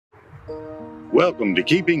Welcome to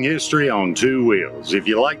Keeping History on Two Wheels. If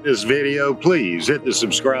you like this video, please hit the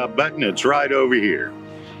subscribe button. It's right over here.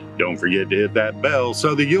 Don't forget to hit that bell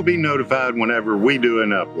so that you'll be notified whenever we do an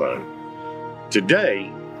upload.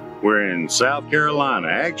 Today, we're in South Carolina.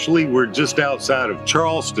 Actually, we're just outside of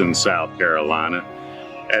Charleston, South Carolina,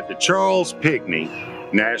 at the Charles Pinckney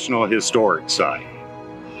National Historic Site.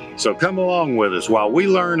 So come along with us while we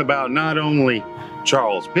learn about not only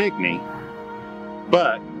Charles Pinckney,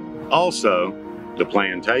 but also the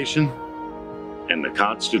plantation and the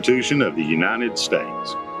Constitution of the United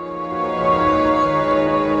States.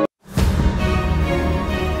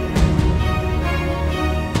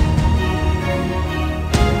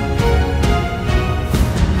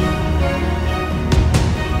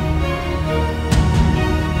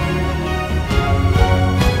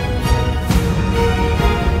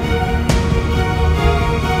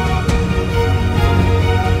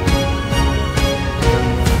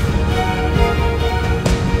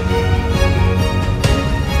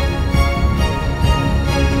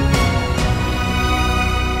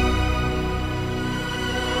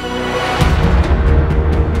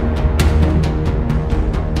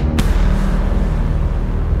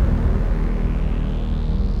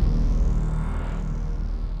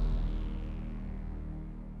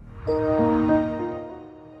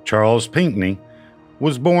 Charles Pinckney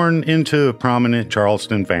was born into a prominent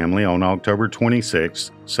Charleston family on October 26,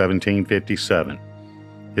 1757.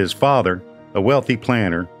 His father, a wealthy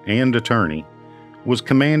planter and attorney, was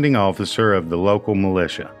commanding officer of the local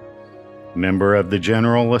militia, member of the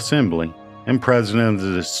General Assembly, and president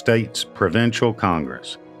of the state's Provincial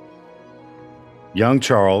Congress. Young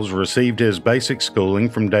Charles received his basic schooling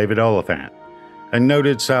from David Oliphant, a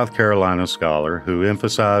noted South Carolina scholar who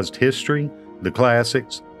emphasized history, the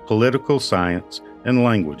classics, political science, and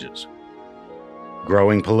languages.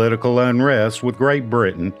 Growing political unrest with Great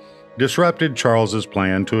Britain disrupted Charles's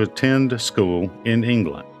plan to attend school in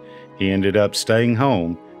England. He ended up staying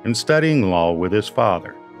home and studying law with his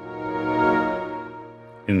father.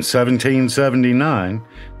 In 1779,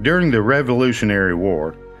 during the Revolutionary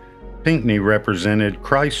War, Pinckney represented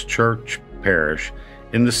Christ Church Parish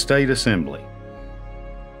in the State Assembly.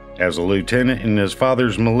 As a lieutenant in his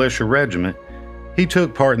father's militia regiment, he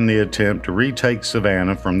took part in the attempt to retake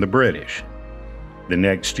Savannah from the British. The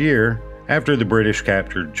next year, after the British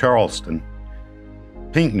captured Charleston,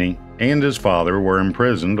 Pinckney and his father were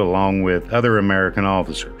imprisoned along with other American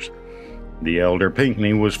officers. The elder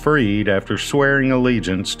Pinckney was freed after swearing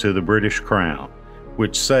allegiance to the British Crown,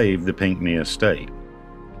 which saved the Pinckney estate.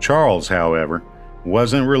 Charles, however,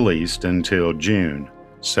 wasn't released until June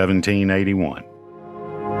 1781.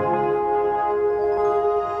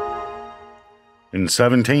 In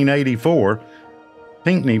 1784,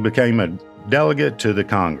 Pinckney became a delegate to the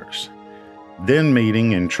Congress, then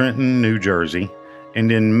meeting in Trenton, New Jersey,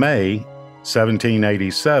 and in May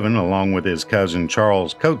 1787, along with his cousin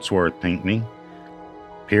Charles Cotesworth Pinckney,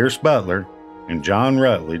 Pierce Butler, and John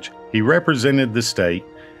Rutledge, he represented the state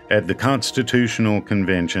at the Constitutional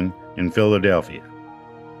Convention in Philadelphia.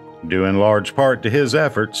 Due in large part to his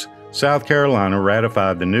efforts, South Carolina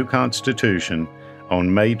ratified the new Constitution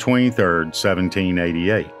on May 23,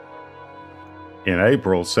 1788. In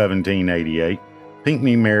April 1788,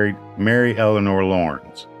 Pinckney married Mary Eleanor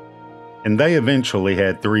Lawrence, and they eventually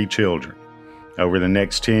had 3 children. Over the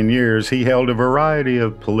next 10 years, he held a variety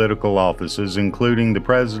of political offices, including the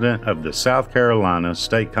president of the South Carolina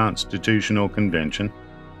State Constitutional Convention,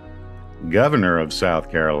 governor of South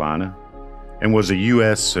Carolina, and was a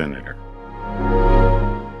U.S. Senator.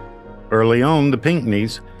 Early on, the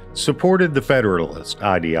Pinckneys supported the Federalist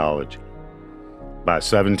ideology. By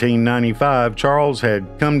 1795, Charles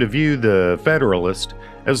had come to view the Federalists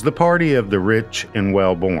as the party of the rich and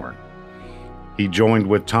well-born. He joined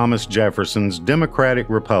with Thomas Jefferson's Democratic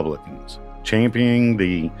Republicans, championing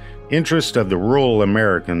the interest of the rural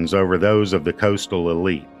Americans over those of the coastal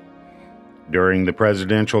elite. During the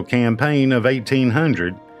presidential campaign of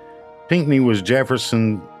 1800, Pinckney was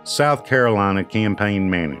Jefferson's South Carolina campaign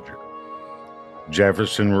manager.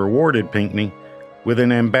 Jefferson rewarded Pinckney with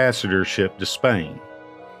an ambassadorship to Spain.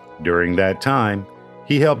 During that time,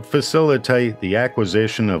 he helped facilitate the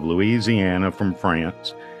acquisition of Louisiana from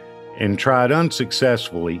France and tried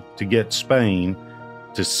unsuccessfully to get Spain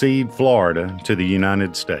to cede Florida to the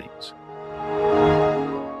United States.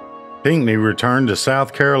 Pinckney returned to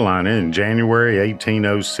South Carolina in January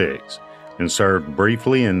 1806 and served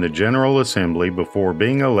briefly in the General Assembly before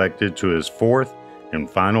being elected to his 4th and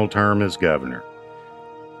final term as governor.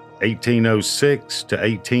 1806 to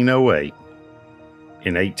 1808.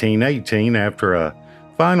 In 1818, after a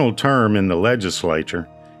final term in the legislature,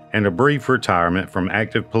 and a brief retirement from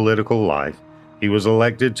active political life, he was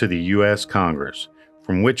elected to the U.S. Congress,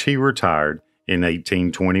 from which he retired in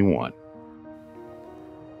 1821.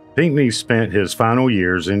 Pinckney spent his final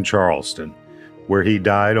years in Charleston, where he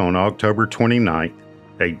died on October 29,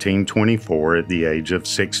 1824, at the age of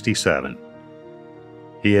 67.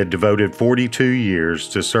 He had devoted 42 years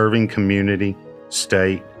to serving community,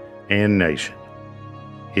 state, and nation.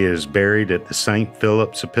 He is buried at the St.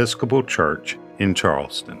 Philip's Episcopal Church in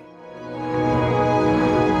Charleston.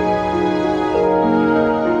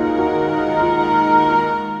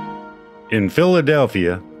 In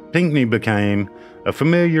Philadelphia, Pinckney became a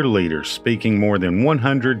familiar leader, speaking more than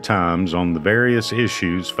 100 times on the various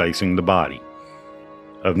issues facing the body.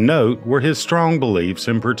 Of note were his strong beliefs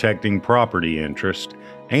in protecting property interests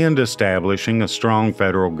and establishing a strong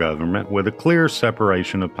federal government with a clear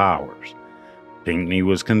separation of powers. Pinckney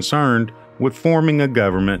was concerned with forming a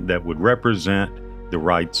government that would represent the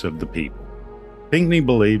rights of the people. Pinckney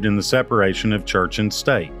believed in the separation of church and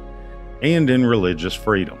state, and in religious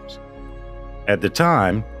freedoms. At the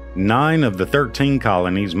time, 9 of the 13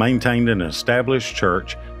 colonies maintained an established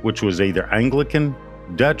church which was either Anglican,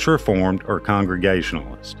 Dutch Reformed, or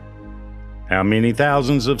Congregationalist. How many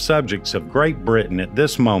thousands of subjects of Great Britain at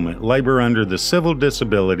this moment labor under the civil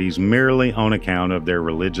disabilities merely on account of their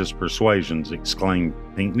religious persuasions, exclaimed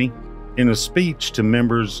Pinckney in a speech to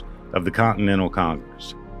members of the Continental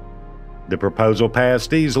Congress. The proposal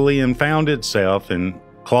passed easily and found itself in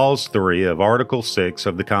Clause 3 of Article 6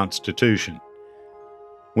 of the Constitution.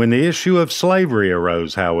 When the issue of slavery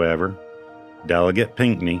arose, however, Delegate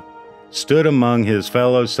Pinckney stood among his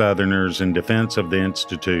fellow Southerners in defense of the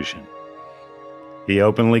institution. He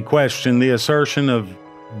openly questioned the assertion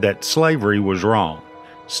that slavery was wrong,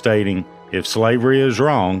 stating, "If slavery is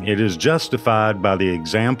wrong, it is justified by the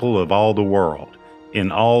example of all the world,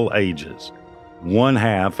 in all ages.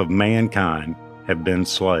 1/2 of mankind have been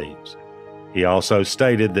slaves." He also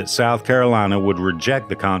stated that South Carolina would reject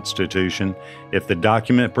the Constitution if the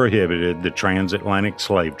document prohibited the transatlantic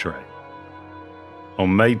slave trade.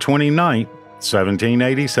 On May 29,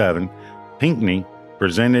 1787, Pinckney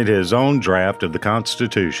presented his own draft of the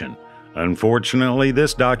Constitution. Unfortunately,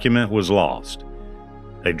 this document was lost.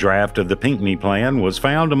 A draft of the Pinckney Plan was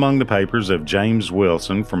found among the papers of James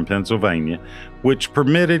Wilson from Pennsylvania, which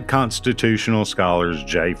permitted constitutional scholars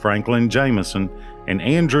J. Franklin Jameson and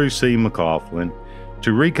Andrew C. McLaughlin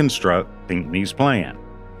to reconstruct Pinckney's plan.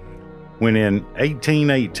 When in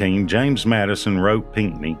 1818 James Madison wrote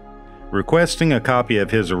Pinckney, requesting a copy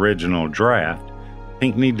of his original draft,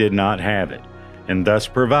 Pinckney did not have it, and thus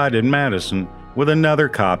provided Madison with another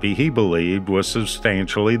copy he believed was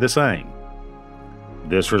substantially the same.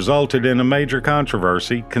 This resulted in a major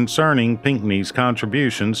controversy concerning Pinckney's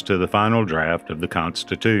contributions to the final draft of the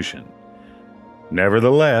Constitution.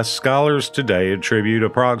 Nevertheless, scholars today attribute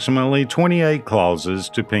approximately 28 clauses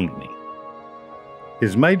to Pinckney.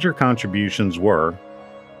 His major contributions were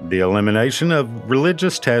the elimination of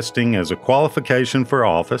religious testing as a qualification for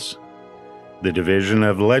office, the division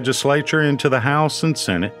of the legislature into the House and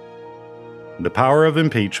Senate, the power of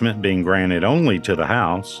impeachment being granted only to the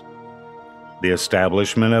House, the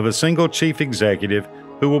establishment of a single chief executive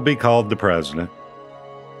who will be called the President,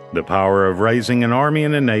 the power of raising an army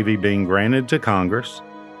and a navy being granted to Congress,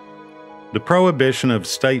 the prohibition of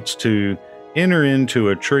states to enter into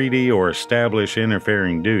a treaty or establish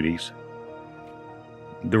interfering duties,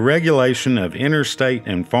 the regulation of interstate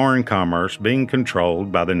and foreign commerce being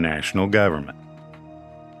controlled by the national government.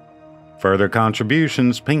 Further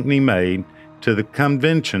contributions Pinckney made to the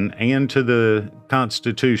Convention and to the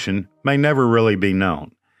Constitution may never really be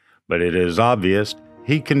known, but it is obvious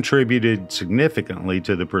he contributed significantly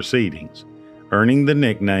to the proceedings, earning the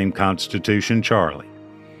nickname Constitution Charlie.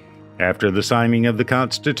 After the signing of the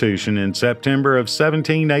Constitution in September of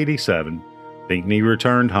 1787, Pinckney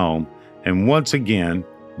returned home and once again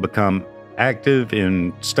become active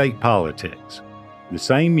in state politics. The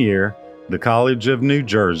same year, the College of New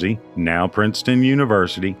Jersey, now Princeton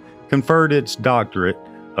University, conferred its doctorate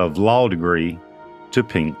of law degree to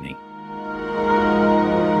Pinckney.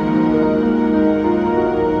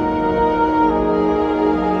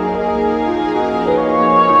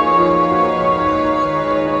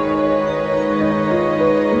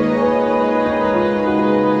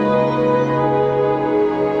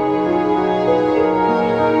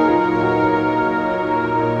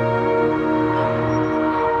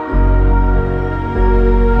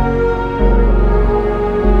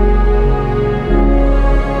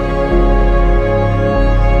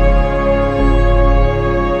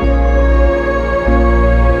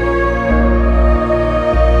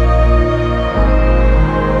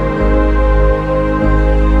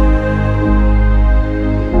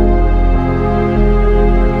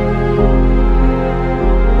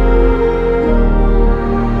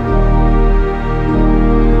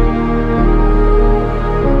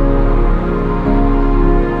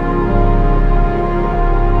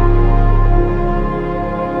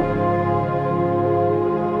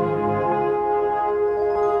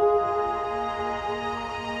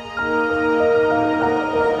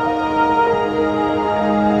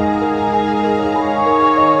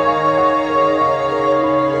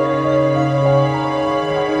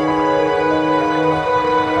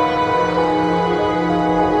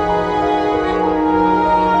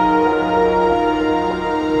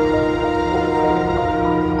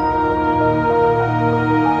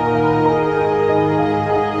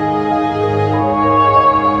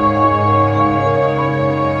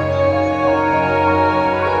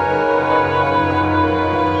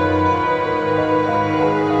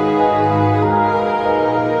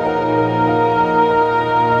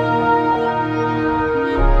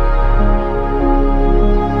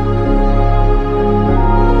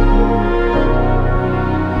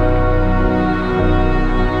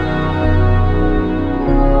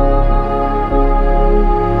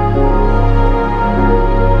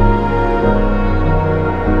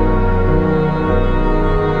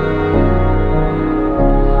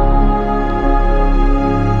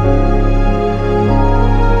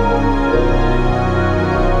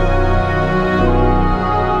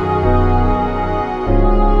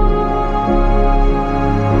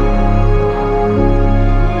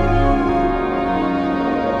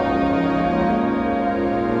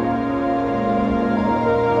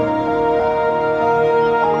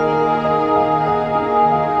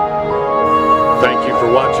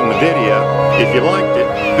 for watching the video. If you liked it,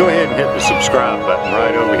 go ahead and hit the subscribe button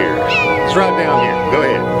right over here. It's right down here. Go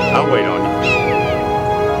ahead. I'll wait on you.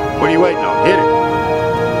 What are you waiting on? Hit it.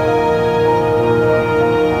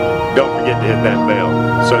 Don't forget to hit that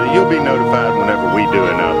bell so that you'll be notified whenever we do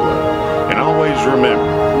an upload. And always remember,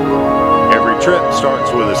 every trip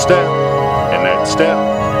starts with a step, and that step,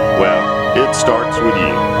 well, it starts with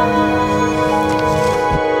you.